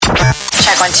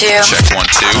1, 2. Check 1,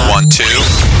 2, 1, 2.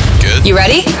 Good. You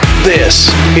ready? This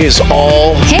is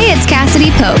all Hey, it's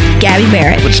Cassidy Pope, Gabby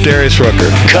Barrett. It's Darius Rucker.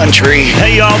 country.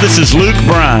 Hey y'all, this is Luke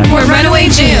Bryan. We're Runaway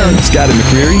June. Scotty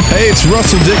McCreery. Hey, it's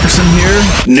Russell Dickerson here.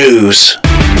 News.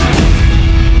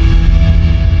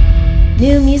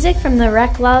 New music from the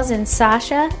Reclaws and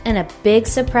Sasha, and a big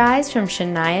surprise from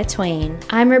Shania Twain.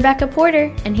 I'm Rebecca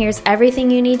Porter, and here's everything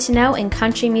you need to know in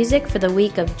country music for the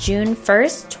week of June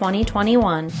 1st,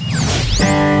 2021.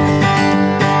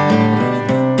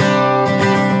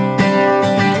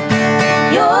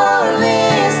 You're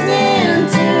listening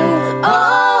to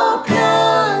All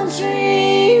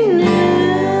Country News.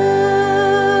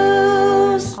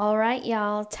 All right,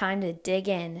 y'all, time to dig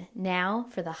in. Now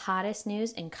for the hottest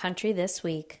news in country this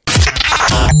week.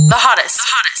 The hottest.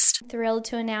 Thrilled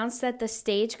to announce that the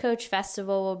Stagecoach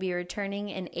Festival will be returning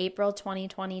in April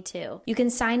 2022. You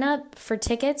can sign up for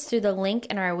tickets through the link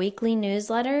in our weekly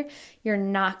newsletter. You're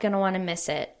not going to want to miss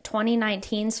it.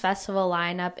 2019's festival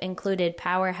lineup included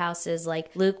powerhouses like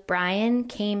Luke Bryan,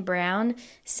 Kane Brown,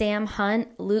 Sam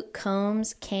Hunt, Luke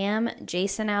Combs, Cam,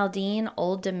 Jason Aldean,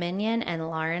 Old Dominion, and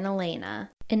Lauren Elena.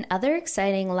 In other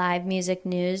exciting live music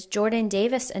news, Jordan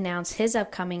Davis announced his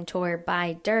upcoming tour,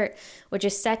 Buy Dirt, which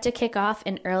is set to kick off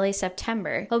in early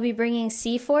September. He'll be bringing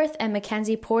Seaforth and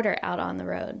Mackenzie Porter out on the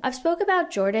road. I've spoke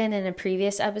about Jordan in a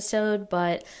previous episode,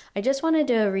 but I just wanted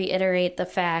to reiterate the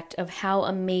fact of how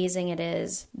amazing it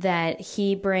is that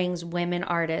he brings women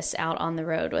artists out on the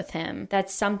road with him.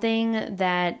 That's something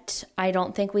that I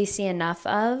don't think we see enough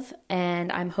of, and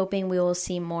I'm hoping we will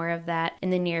see more of that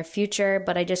in the near future,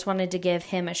 but I just wanted to give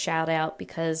him a shout out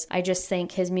because I just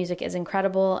think his music is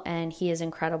incredible and he is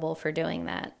incredible for doing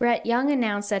that. Brett Young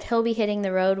announced that he'll be hitting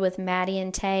the road with Maddie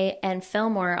and Tay and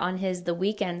Fillmore on his The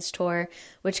Weekends tour,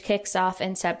 which kicks off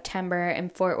in September in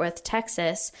Fort Worth,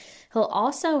 Texas. He'll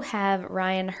also have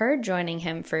Ryan Hurd joining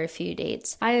him for a few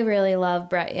dates. I really love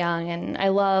Brett Young, and I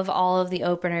love all of the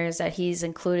openers that he's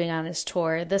including on his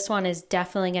tour. This one is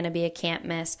definitely going to be a can't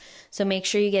miss, so make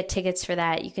sure you get tickets for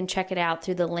that. You can check it out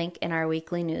through the link in our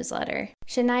weekly newsletter.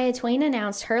 Shania Twain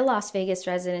announced her Las Vegas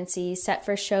residency set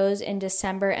for shows in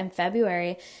December and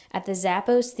February at the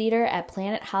Zappos Theater at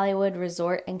Planet Hollywood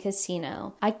Resort and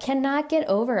Casino. I cannot get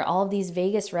over all of these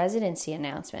Vegas residency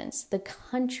announcements. The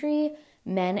country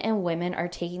men and women are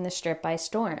taking the Strip by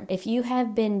storm. If you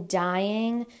have been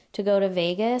dying to go to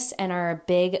Vegas and are a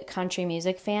big country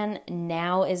music fan,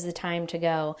 now is the time to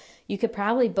go. You could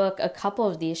probably book a couple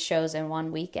of these shows in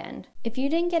one weekend. If you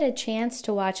didn't get a chance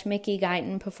to watch Mickey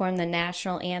Guyton perform the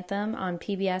national anthem on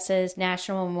PBS's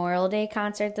National Memorial Day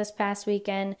concert this past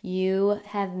weekend, you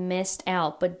have missed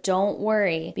out. But don't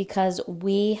worry, because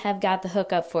we have got the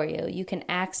hookup for you. You can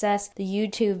access the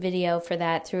YouTube video for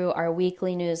that through our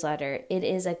weekly newsletter. It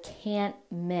is a can't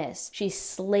miss. She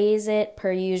slays it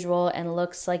per usual and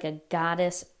looks like a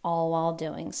goddess all while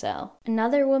doing so.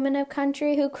 Another woman of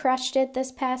country who crushed it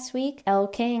this past week, Elle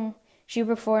King. She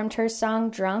performed her song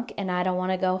Drunk and I Don't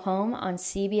Want to Go Home on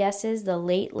CBS's The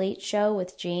Late Late Show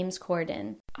with James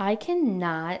Corden. I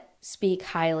cannot speak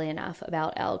highly enough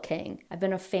about Elle King. I've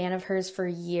been a fan of hers for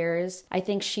years. I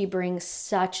think she brings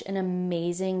such an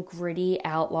amazing, gritty,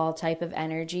 outlaw type of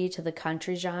energy to the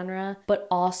country genre, but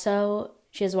also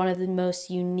she has one of the most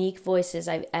unique voices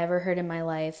I've ever heard in my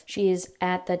life. She is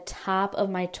at the top of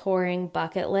my touring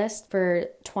bucket list for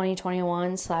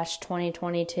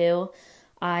 2021/2022.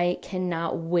 I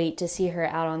cannot wait to see her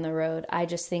out on the road. I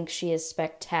just think she is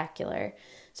spectacular.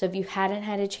 So if you hadn't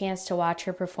had a chance to watch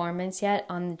her performance yet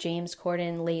on the James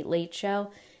Corden Late Late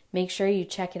Show, make sure you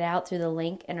check it out through the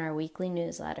link in our weekly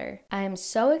newsletter. I am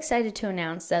so excited to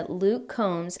announce that Luke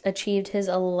Combs achieved his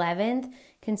 11th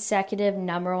consecutive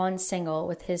 #1 single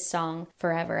with his song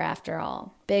Forever After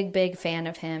All. Big fan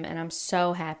of him, and I'm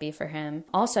so happy for him.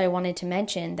 Also, I wanted to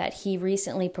mention that he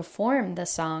recently performed the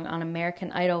song on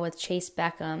American Idol with Chase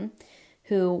Beckham,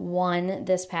 who won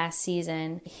this past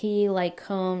season. He, like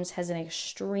Combs, has an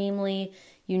extremely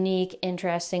unique,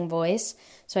 interesting voice,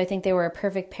 so I think they were a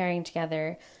perfect pairing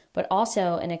together. But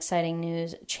also, in exciting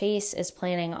news, Chase is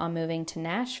planning on moving to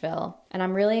Nashville. And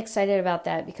I'm really excited about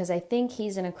that because I think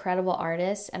he's an incredible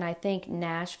artist, and I think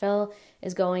Nashville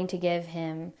is going to give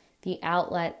him the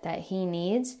outlet that he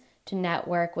needs to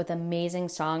network with amazing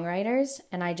songwriters,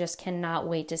 and I just cannot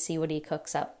wait to see what he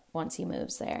cooks up once he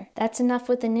moves there. That's enough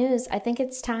with the news. I think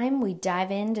it's time we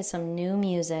dive into some new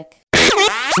music.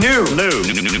 New.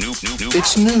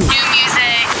 It's new. New music.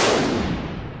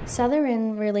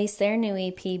 Southern released their new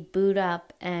EP, Boot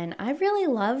Up, and I really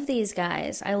love these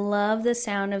guys. I love the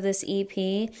sound of this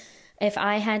EP. If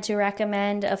I had to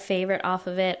recommend a favorite off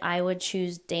of it, I would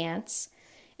choose Dance.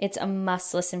 It's a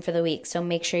must listen for the week, so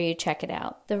make sure you check it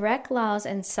out. The Reclaws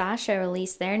and Sasha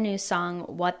released their new song,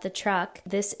 What the Truck.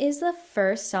 This is the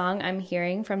first song I'm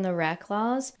hearing from the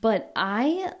Reclaws, but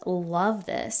I love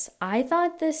this. I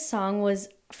thought this song was,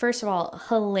 first of all,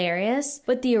 hilarious,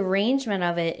 but the arrangement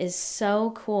of it is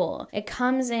so cool. It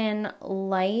comes in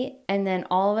light and then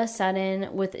all of a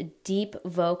sudden with deep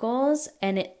vocals,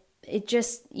 and it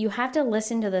just, you have to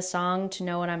listen to the song to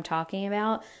know what I'm talking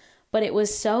about, but it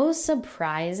was so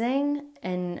surprising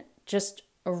and just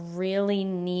a really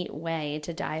neat way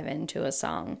to dive into a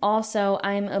song. Also,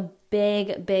 I'm a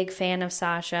big fan of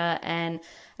Sasha, and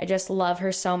I just love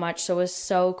her so much, so it was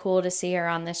so cool to see her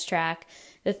on this track.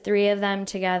 The three of them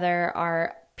together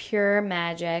are pure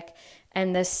magic,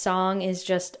 and this song is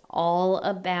just all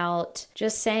about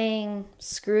just saying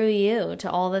screw you to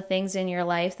all the things in your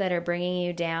life that are bringing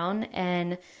you down,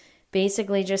 and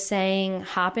basically just saying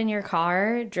hop in your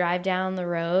car, drive down the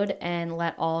road, and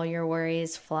let all your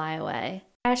worries fly away.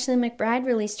 Ashley McBryde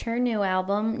released her new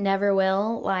album, Never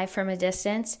Will, Live from a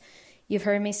Distance. You've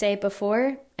heard me say it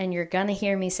before, and you're gonna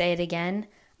hear me say it again.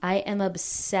 I am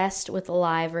obsessed with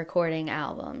live recording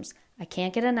albums. I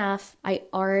can't get enough. I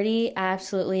already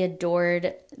absolutely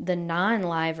adored the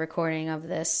non-live recording of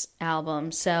this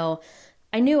album, so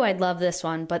I knew I'd love this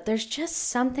one, but there's just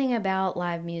something about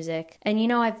live music. And you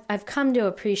know, I've come to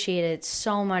appreciate it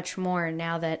so much more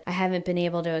now that I haven't been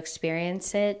able to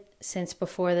experience it since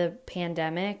before the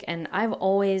pandemic, and I've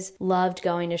always loved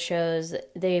going to shows.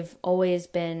 They've always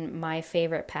been my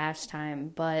favorite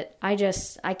pastime, but I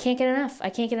can't get enough.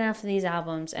 I can't get enough of these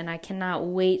albums, and I cannot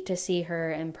wait to see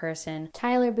her in person.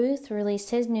 Tyler Booth released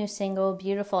his new single,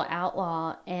 Beautiful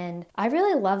Outlaw, and I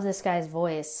really love this guy's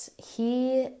voice.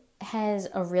 He has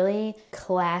a really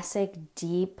classic,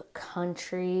 deep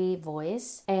country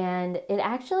voice, and it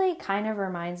actually kind of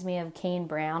reminds me of Kane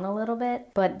Brown a little bit,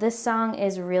 but this song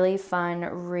is really fun,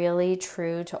 really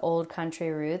true to old country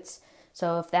roots,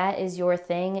 so if that is your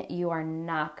thing, you are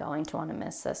not going to want to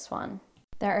miss this one.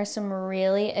 There are some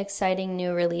really exciting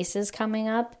new releases coming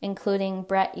up, including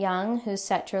Brett Young, who's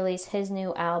set to release his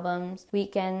new album,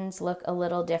 Weekends Look a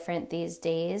Little Different These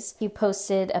Days. He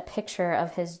posted a picture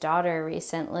of his daughter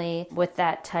recently with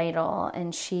that title,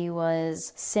 and she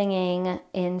was singing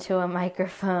into a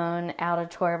microphone out a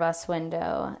tour bus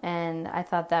window, and I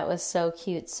thought that was so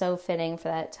cute, so fitting for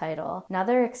that title.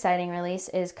 Another exciting release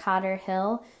is Cotter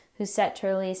Hill, who's set to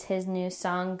release his new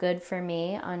song, Good For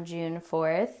Me, on June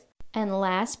 4th. And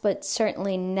last but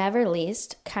certainly never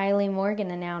least, Kylie Morgan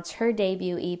announced her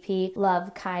debut EP,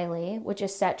 Love Kylie, which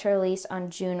is set to release on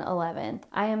June 11th.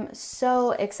 I am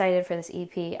so excited for this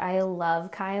EP. I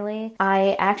love Kylie.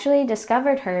 I actually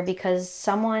discovered her because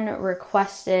someone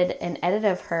requested an edit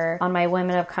of her on my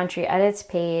Women of Country Edits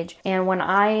page, and when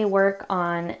I work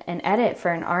on an edit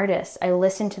for an artist, I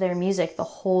listen to their music the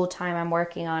whole time I'm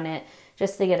working on it,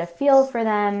 just to get a feel for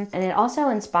them, and it also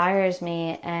inspires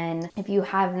me, and if you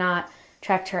have not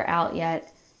checked her out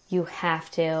yet, you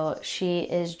have to. She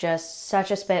is just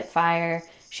such a spitfire.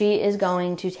 She is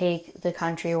going to take the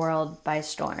country world by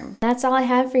storm. That's all I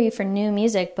have for you for new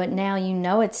music, but now you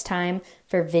know it's time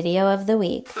for Video of the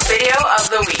Week. Video of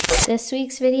the Week. This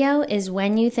week's video is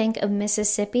When You Think of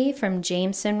Mississippi from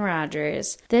Jameson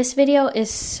Rogers. This video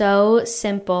is so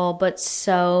simple but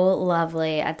so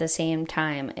lovely at the same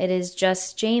time. It is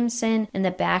just Jameson in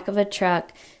the back of a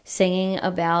truck singing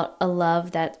about a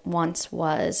love that once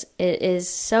was. It is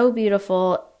so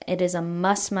beautiful. It is a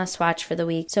must watch for the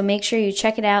week. So make sure you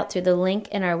check it out through the link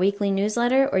in our weekly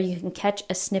newsletter, or you can catch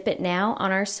a snippet now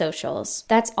on our socials.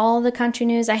 That's all the country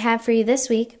news I have for you this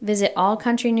week. Visit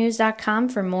allcountrynews.com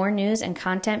for more news and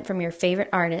content from your favorite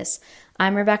artists.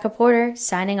 I'm Rebecca Porter,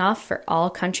 signing off for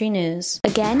All Country News.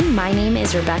 Again, my name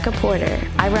is Rebecca Porter.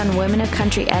 I run Women of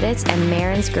Country Edits and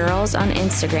Marin's Girls on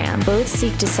Instagram. Both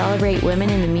seek to celebrate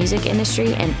women in the music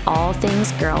industry and all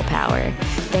things girl power.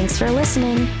 Thanks for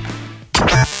listening.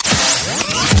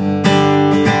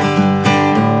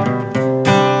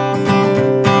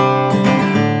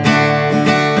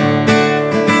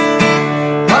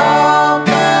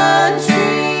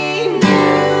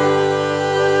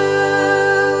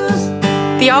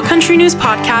 The All Country News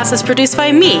podcast is produced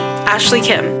by me, Ashley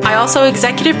Kim. I also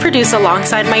executive produce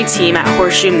alongside my team at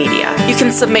Horseshoe Media. You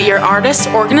can submit your artist,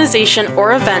 organization,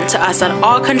 or event to us at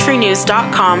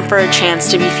allcountrynews.com for a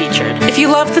chance to be featured. If you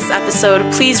love this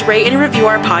episode, please rate and review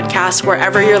our podcast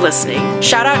wherever you're listening.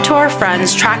 Shout out to our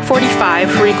friends Track 45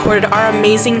 who recorded our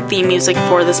amazing theme music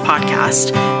for this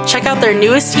podcast. Check out their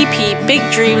newest EP, Big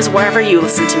Dreams, wherever you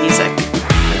listen to music.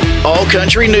 All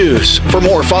Country News. For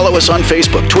more, follow us on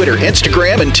Facebook, Twitter,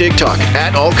 Instagram, and TikTok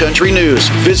at All Country News.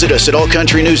 Visit us at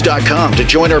allcountrynews.com to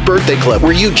join our birthday club,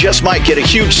 where you just might get a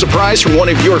huge surprise from one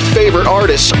of your favorite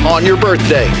artists on your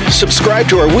birthday. Subscribe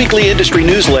to our weekly industry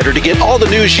newsletter to get all the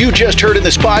news you just heard in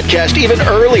this podcast even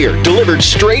earlier, delivered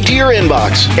straight to your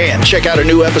inbox. And check out a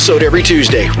new episode every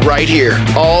Tuesday, right here,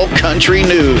 All Country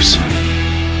News.